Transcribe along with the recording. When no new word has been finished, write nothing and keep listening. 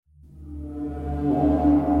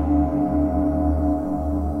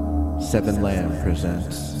Seven Lamb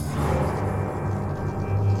presents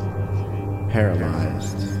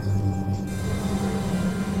Paralyzed.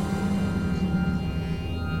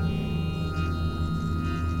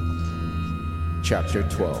 Chapter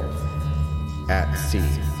 12, At Sea,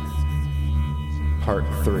 Part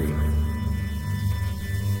 3.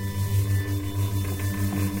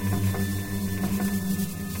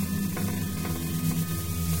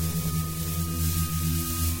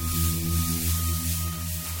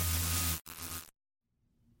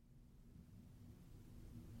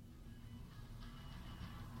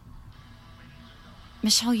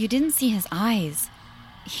 Michelle, you didn't see his eyes.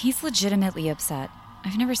 He's legitimately upset.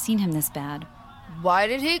 I've never seen him this bad. Why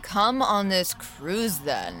did he come on this cruise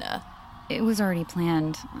then? It was already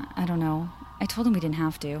planned. I don't know. I told him we didn't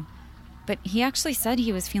have to. But he actually said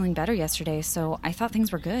he was feeling better yesterday, so I thought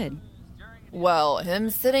things were good. Well, him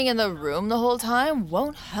sitting in the room the whole time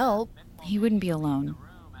won't help. He wouldn't be alone.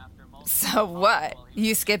 So what?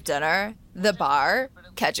 You skip dinner? The bar?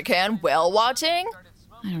 Catch a can whale watching?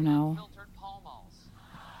 I don't know.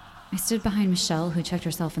 I stood behind Michelle, who checked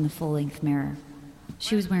herself in the full-length mirror.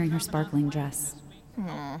 She was wearing her sparkling dress.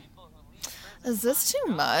 Is this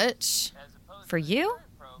too much? For you?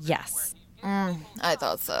 Yes. I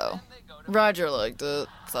thought so. Roger liked it,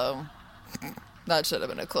 so that should have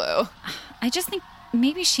been a clue. I just think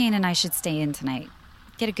maybe Shane and I should stay in tonight.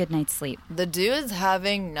 Get a good night's sleep. The dude's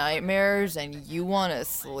having nightmares and you want to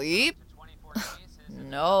sleep?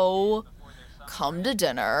 No. Come to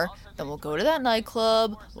dinner, then we'll go to that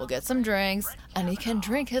nightclub, we'll get some drinks, and he can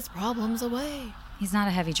drink his problems away. He's not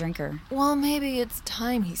a heavy drinker. Well, maybe it's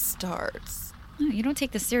time he starts. You don't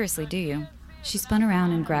take this seriously, do you? She spun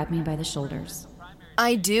around and grabbed me by the shoulders.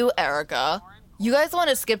 I do, Erica. You guys want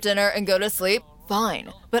to skip dinner and go to sleep?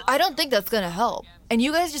 Fine. But I don't think that's gonna help. And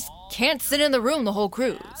you guys just can't sit in the room the whole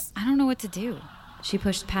cruise. I don't know what to do. She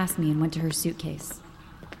pushed past me and went to her suitcase.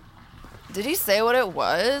 Did he say what it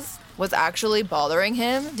was? Was actually bothering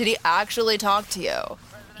him? Did he actually talk to you?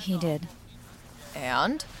 He did.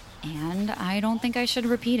 And? And I don't think I should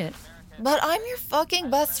repeat it. But I'm your fucking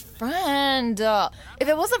best friend. If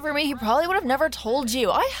it wasn't for me, he probably would have never told you.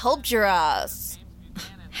 I helped your ass.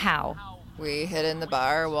 How? We hid in the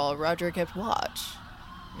bar while Roger kept watch.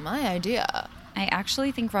 My idea. I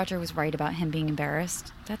actually think Roger was right about him being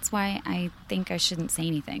embarrassed. That's why I think I shouldn't say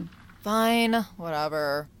anything. Fine,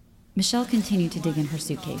 whatever. Michelle continued to dig in her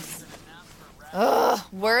suitcase. Ugh,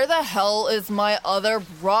 where the hell is my other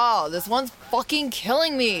bra? This one's fucking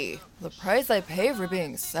killing me. The price I pay for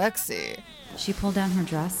being sexy. She pulled down her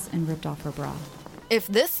dress and ripped off her bra. If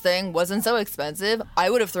this thing wasn't so expensive, I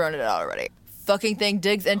would have thrown it out already. Fucking thing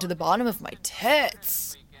digs into the bottom of my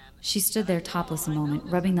tits. She stood there topless a moment,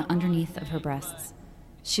 rubbing the underneath of her breasts.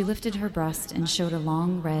 She lifted her breast and showed a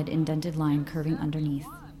long, red, indented line curving underneath.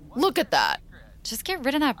 Look at that. Just get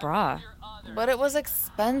rid of that bra. But it was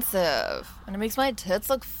expensive, and it makes my tits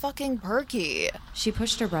look fucking perky. She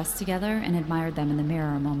pushed her breasts together and admired them in the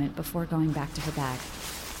mirror a moment before going back to her bag.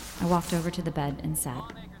 I walked over to the bed and sat.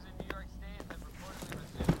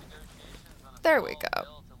 There we go.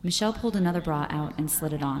 Michelle pulled another bra out and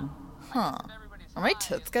slid it on. Huh. Are my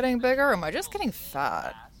tits getting bigger, or am I just getting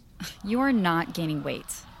fat? You're not gaining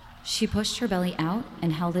weight. She pushed her belly out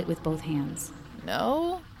and held it with both hands.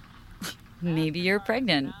 No? Maybe you're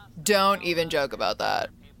pregnant. Don't even joke about that.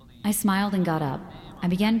 I smiled and got up. I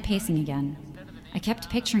began pacing again. I kept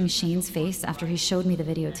picturing Shane's face after he showed me the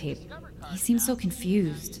videotape. He seemed so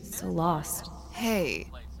confused, so lost. Hey,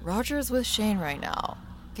 Roger's with Shane right now.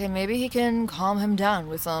 Okay, maybe he can calm him down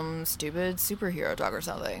with some stupid superhero talk or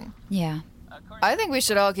something. Yeah. I think we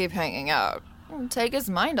should all keep hanging out. Take his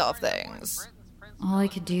mind off things. All I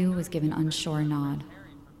could do was give an unsure nod.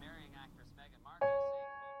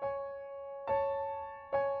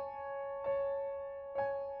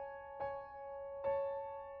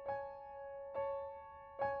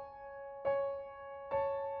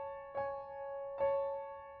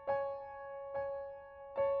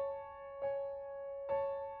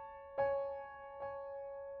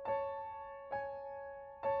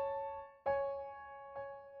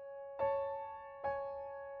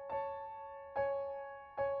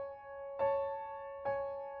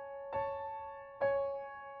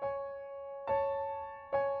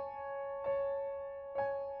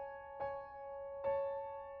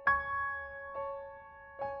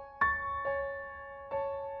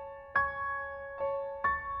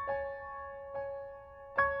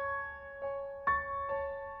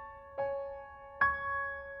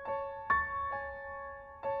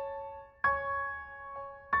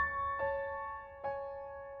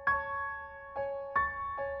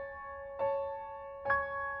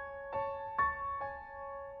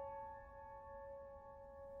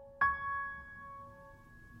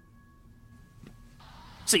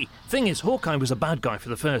 See, thing is, Hawkeye was a bad guy for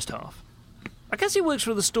the first half. I guess he works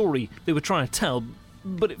for the story they were trying to tell,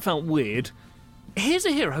 but it felt weird. Here's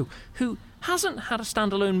a hero who hasn't had a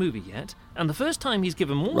standalone movie yet, and the first time he's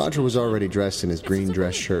given more... Roger was already dressed in his green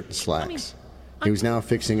dress shirt and slacks. He was now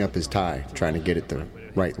fixing up his tie, trying to get it the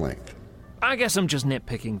right length. I guess I'm just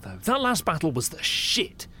nitpicking, though. That last battle was the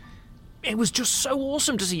shit. It was just so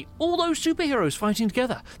awesome to see all those superheroes fighting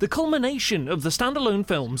together. The culmination of the standalone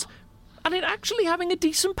films, and it actually having a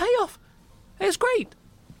decent payoff. It's great.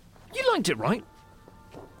 You liked it, right?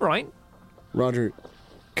 Right? Roger,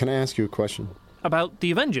 can I ask you a question? About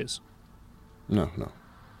the Avengers? No.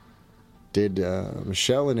 Did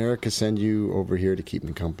Michelle and Erica send you over here to keep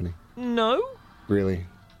me company? No. Really?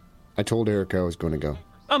 I told Erica I was going to go.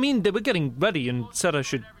 I mean, they were getting ready and said I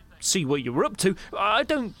should see what you were up to. I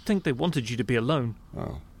don't think they wanted you to be alone.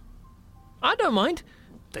 Oh. I don't mind.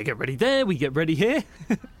 They get ready there, we get ready here.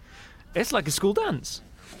 It's like a school dance.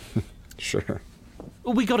 Sure.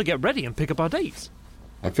 We gotta get ready and pick up our dates.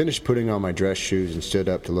 I finished putting on my dress shoes and stood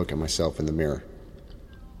up to look at myself in the mirror.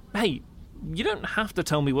 Hey, you don't have to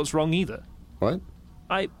tell me what's wrong either. What?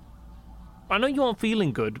 I know you aren't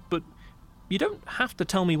feeling good, but you don't have to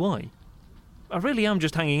tell me why. I really am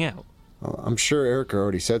just hanging out. Well, I'm sure Erica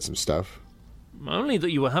already said some stuff. Only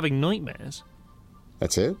that you were having nightmares.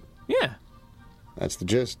 That's it? Yeah. That's the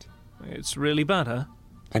gist. It's really bad, huh?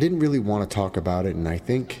 I didn't really want to talk about it, and I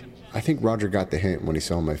think Roger got the hint when he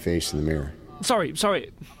saw my face in the mirror. Sorry.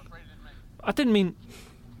 I didn't mean...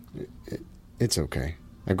 It's okay.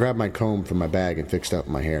 I grabbed my comb from my bag and fixed up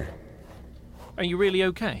my hair. Are you really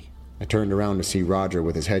okay? I turned around to see Roger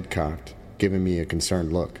with his head cocked, giving me a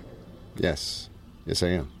concerned look. Yes I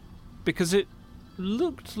am. Because it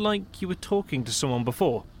looked like you were talking to someone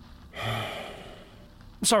before.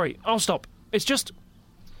 Sorry, I'll stop. It's just...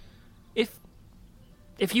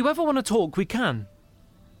 If you ever want to talk, we can.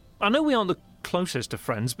 I know we aren't the closest of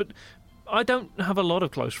friends, but I don't have a lot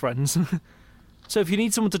of close friends. So if you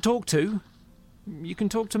need someone to talk to, you can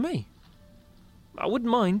talk to me. I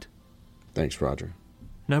wouldn't mind. Thanks, Roger.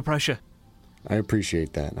 No pressure. I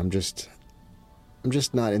appreciate that. I'm just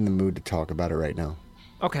not in the mood to talk about it right now.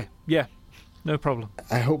 Okay, yeah. No problem.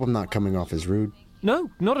 I hope I'm not coming off as rude.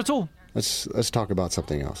 No, not at all. Let's talk about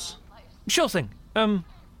something else. Sure thing.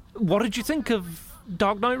 What did you think of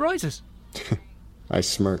Dark Knight Rises? I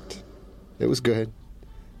smirked. It was good.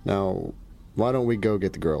 Now, why don't we go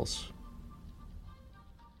get the girls?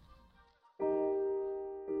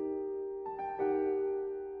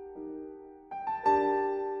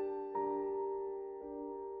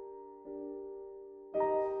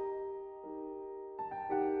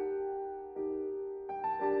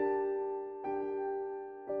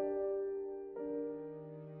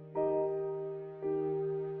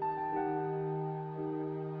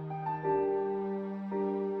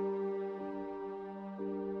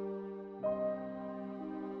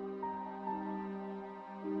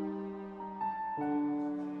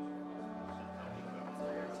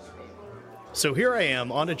 So here I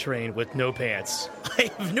am on a train with no pants.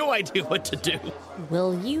 I have no idea what to do.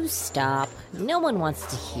 Will you stop? No one wants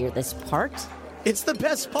to hear this part. It's the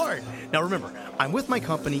best part. Now remember, I'm with my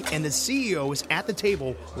company and the CEO is at the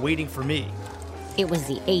table waiting for me. It was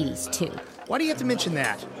the 80s, too. Why do you have to mention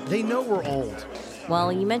that? They know we're old.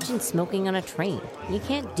 Well, you mentioned smoking on a train. You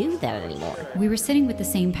can't do that anymore. We were sitting with the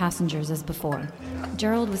same passengers as before.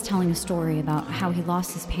 Gerald was telling a story about how he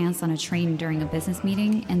lost his pants on a train during a business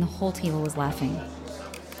meeting, and the whole table was laughing.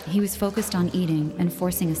 He was focused on eating and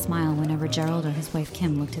forcing a smile whenever Gerald or his wife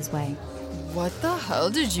Kim looked his way. What the hell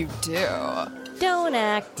did you do? Don't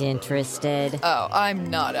act interested. Oh, I'm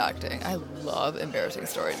not acting. I love embarrassing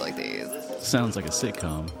stories like these. Sounds like a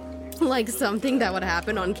sitcom. Like something that would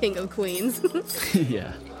happen on King of Queens.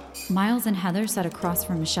 Yeah. Miles and Heather sat across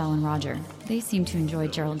from Michelle and Roger. They seemed to enjoy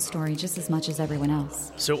Gerald's story just as much as everyone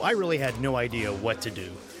else. So I really had no idea what to do.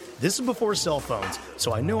 This is before cell phones,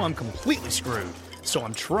 so I know I'm completely screwed. So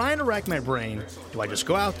I'm trying to rack my brain. Do I just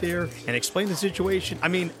go out there and explain the situation? I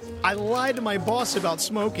mean, I lied to my boss about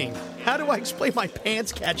smoking. How do I explain my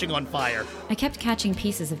pants catching on fire? I kept catching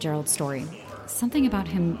pieces of Gerald's story. Something about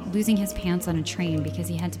him losing his pants on a train because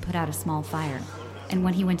he had to put out a small fire. And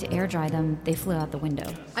when he went to air dry them, they flew out the window.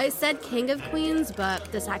 I said King of Queens, but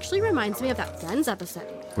this actually reminds me of that Friends episode.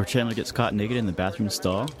 Where Chandler gets caught naked in the bathroom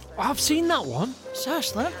stall? I've seen that one.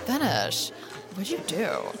 Shush, let him finish. What'd you do?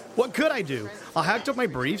 What could I do? I hacked up my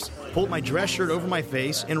briefs, pulled my dress shirt over my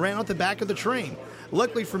face, and ran out the back of the train.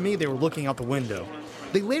 Luckily for me, they were looking out the window.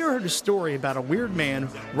 They later heard a story about a weird man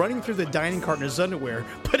running through the dining cart in his underwear,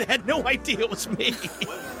 but had no idea it was me.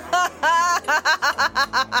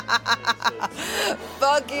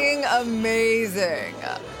 Fucking amazing.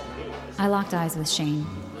 I locked eyes with Shane.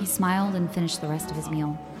 He smiled and finished the rest of his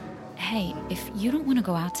meal. Hey, if you don't want to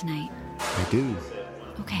go out tonight. I do.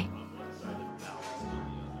 Okay.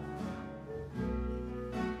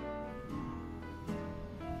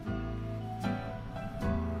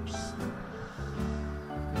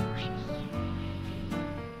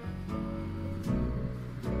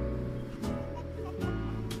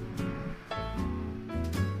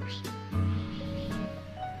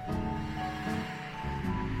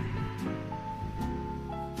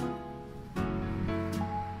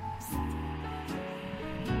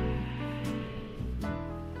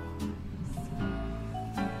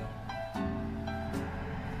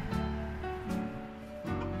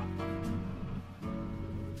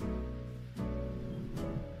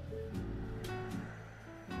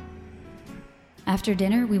 After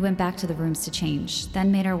dinner, we went back to the rooms to change,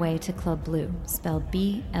 then made our way to Club Blue, spelled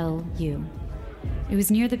B-L-U. It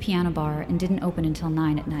was near the piano bar and didn't open until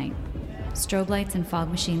 9 at night. Strobe lights and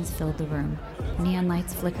fog machines filled the room. Neon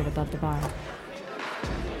lights flickered above the bar.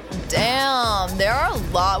 Damn, there are a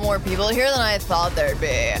lot more people here than I thought there'd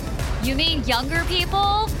be. You mean younger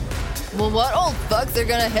people? Well, what old fucks are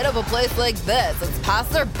gonna hit up a place like this? It's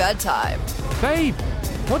past their bedtime. Babe,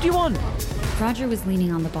 what do you want? Roger was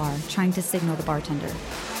leaning on the bar, trying to signal the bartender.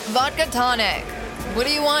 Vodka tonic. What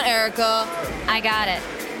do you want, Erica? I got it.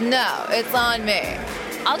 No, it's on me.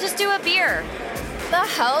 I'll just do a beer. The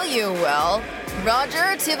hell you will.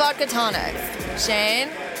 Roger, 2 vodka tonics. Shane?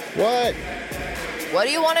 What? What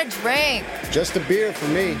do you want to drink? Just a beer for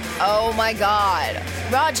me. Oh my god.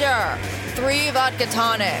 Roger, 3 vodka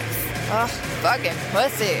tonics. Ugh, fucking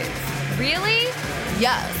pussies. Really?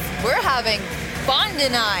 Yes, we're having fun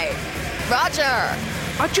tonight. Roger,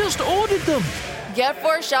 I just ordered them. get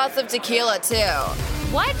 4 shots of tequila too.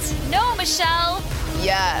 What? No, Michelle.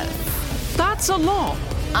 Yes, That's a lot.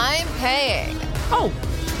 I'm paying. Oh,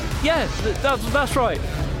 yeah, that's right.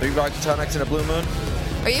 3 vodka tonics and a blue moon?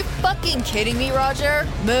 Are you fucking kidding me, Roger?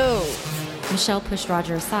 Move. Michelle pushed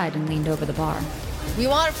Roger aside and leaned over the bar. We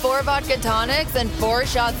want 4 vodka tonics and 4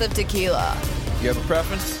 shots of tequila. You have a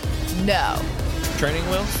preference? No. Training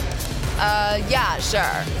wheels? Yeah,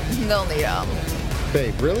 sure. They'll need them.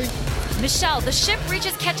 Babe, really? Michelle, the ship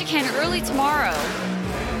reaches Ketchikan early tomorrow.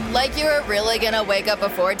 Like you were really gonna wake up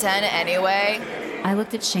before 10 anyway? I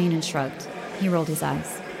looked at Shane and shrugged. He rolled his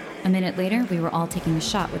eyes. A minute later, we were all taking a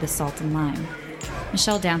shot with a salt and lime.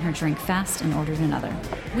 Michelle downed her drink fast and ordered another.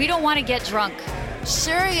 We don't want to get drunk.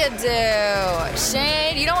 Sure you do.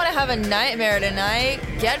 Shane, you don't want to have a nightmare tonight.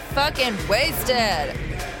 Get fucking wasted.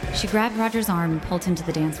 She grabbed Roger's arm and pulled him to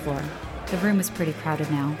the dance floor. The room was pretty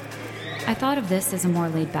crowded now. I thought of this as a more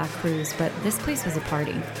laid-back cruise, but this place was a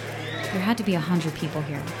party. There had to be 100 people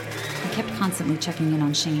here. I kept constantly checking in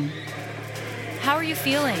on Shane. How are you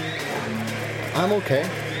feeling? I'm okay.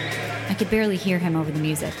 I could barely hear him over the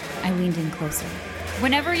music. I leaned in closer.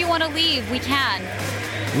 Whenever you want to leave, we can.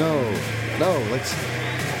 No, let's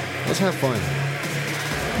have fun.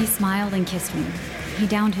 He smiled and kissed me. He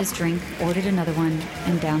downed his drink, ordered another one,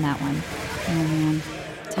 and downed that one. Oh man,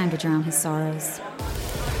 time to drown his sorrows.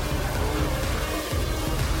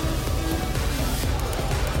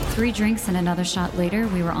 3 drinks and another shot later,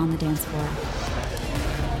 we were on the dance floor.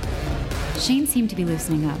 Shane seemed to be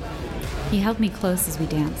loosening up. He held me close as we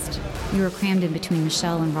danced. We were crammed in between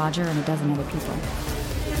Michelle and Roger and a dozen other people.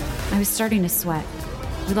 I was starting to sweat.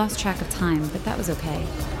 We lost track of time, but that was okay.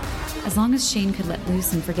 As long as Shane could let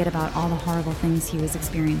loose and forget about all the horrible things he was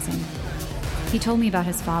experiencing. He told me about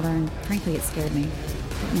his father, and frankly, it scared me.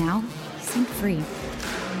 But now, he seemed free.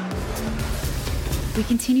 We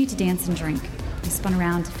continued to dance and drink. I spun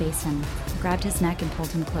around to face him, grabbed his neck and pulled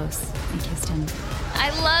him close, and kissed him. I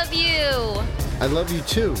love you! I love you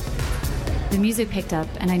too. The music picked up,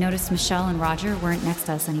 and I noticed Michelle and Roger weren't next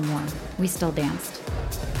to us anymore. We still danced.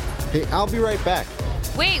 Hey, I'll be right back.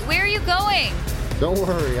 Wait, where are you going? Don't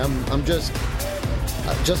worry, I'm just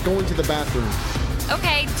going to the bathroom.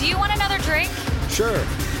 Okay, do you want another drink? Sure.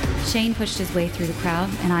 Shane pushed his way through the crowd,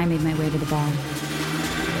 and I made my way to the bar.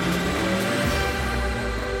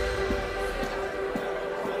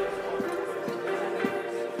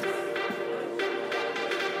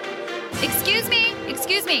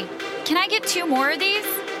 Excuse me. Can I get 2 more of these?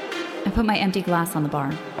 I put my empty glass on the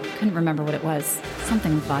bar. Couldn't remember what it was.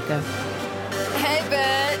 Something with vodka. Hey,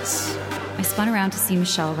 bitch. I spun around to see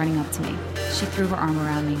Michelle running up to me. She threw her arm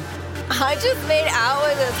around me. I just made out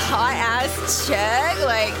with this hot-ass chick.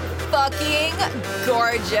 Like, fucking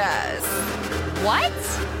gorgeous. What?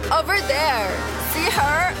 Over there. See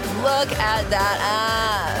her? Look at that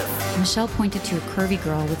ass. Michelle pointed to a curvy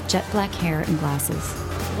girl with jet black hair and glasses.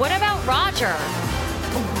 What about Roger?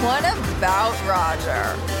 What about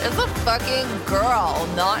Roger? It's a fucking girl,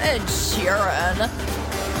 not Ed Sheeran.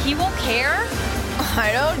 He won't care?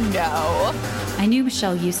 I don't know. I knew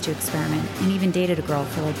Michelle used to experiment and even dated a girl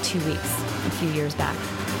for like 2 weeks a few years back.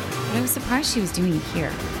 But I was surprised she was doing it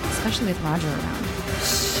here, especially with Roger around.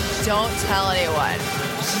 Don't tell anyone.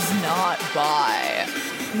 She's not bi.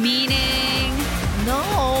 Meaning? No.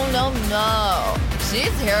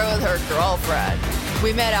 She's here with her girlfriend.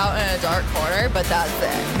 We met out in a dark corner, but that's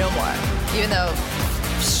it. No more. Even though,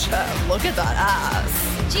 look at that ass.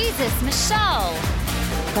 Jesus, Michelle.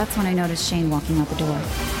 That's when I noticed Shane walking out the door.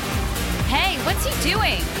 Hey, what's he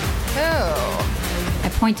doing? Who? I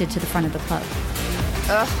pointed to the front of the club.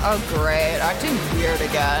 Ugh, oh great, acting weird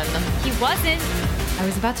again. He wasn't. I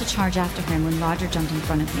was about to charge after him when Roger jumped in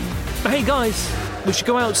front of me. Hey guys, we should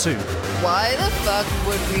go out soon. Why the fuck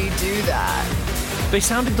would we do that? They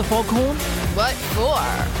sounded the foghorn. What for?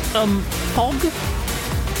 Fog?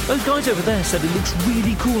 Those guys over there said it looks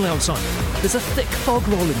really cool outside. There's a thick fog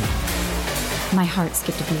rolling. My heart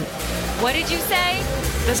skipped a beat. What did you say?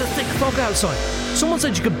 There's a thick fog outside. Someone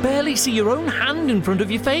said you could barely see your own hand in front of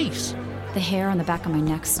your face. The hair on the back of my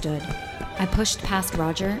neck stood. I pushed past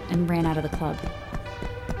Roger and ran out of the club.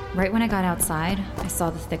 Right when I got outside, I saw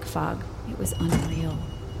the thick fog. It was unreal.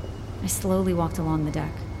 I slowly walked along the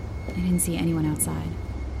deck. I didn't see anyone outside.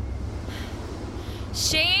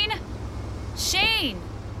 Shane? Shane,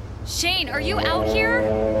 are you out here?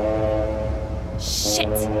 Shit.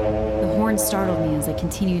 The horn startled me as I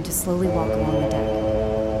continued to slowly walk along the deck.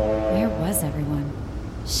 Where was everyone?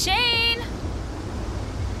 Shane!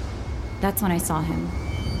 That's when I saw him,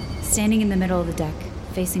 standing in the middle of the deck,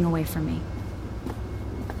 facing away from me.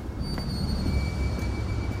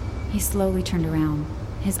 He slowly turned around,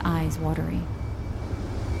 his eyes watery.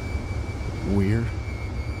 We're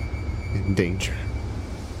in danger.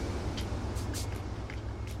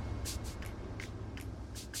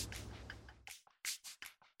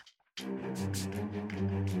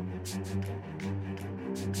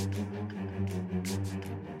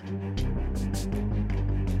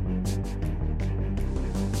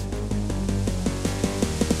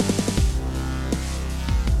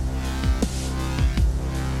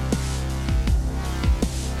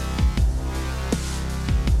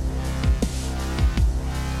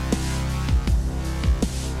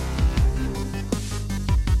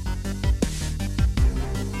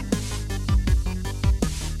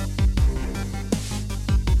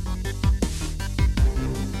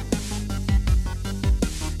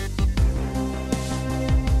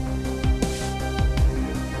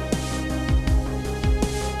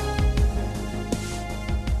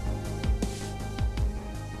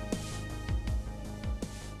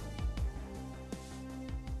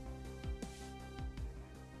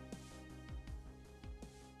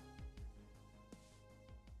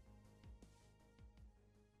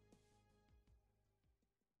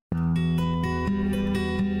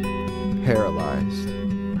 Paralyzed.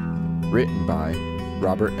 Written by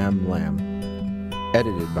Robert M. Lamb.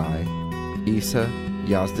 Edited by Issa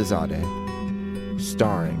Yazdazadeh.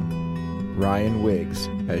 Starring Ryan Wiggs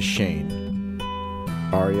as Shane,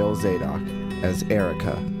 Ariel Zadok as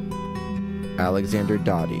Erica, Alexander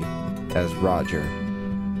Dottie as Roger,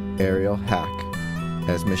 Ariel Hack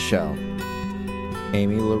as Michelle,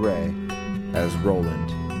 Amy LeRae as Roland,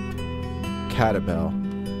 Catabel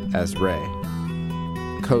as Ray.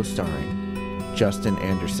 Co-starring Justin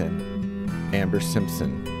Anderson, Amber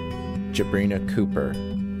Simpson, Jabrina Cooper,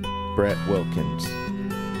 Brett Wilkins,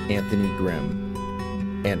 Anthony Grimm,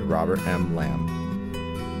 and Robert M. Lamb.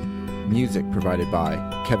 Music provided by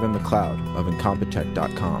Kevin MacLeod of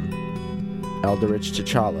Incompetech.com, Eldritch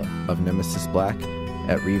T'Challa of Nemesis Black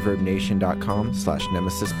at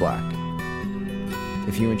ReverbNation.com/NemesisBlack.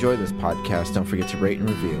 If you enjoy this podcast, don't forget to rate and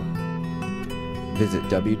review. Visit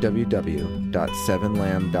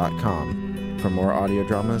www.7lamb.com for more audio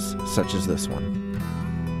dramas such as this one.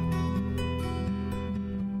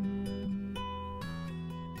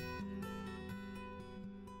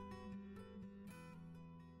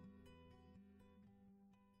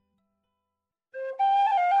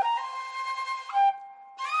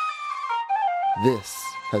 This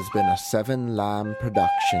has been a 7 Lamb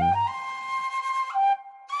production.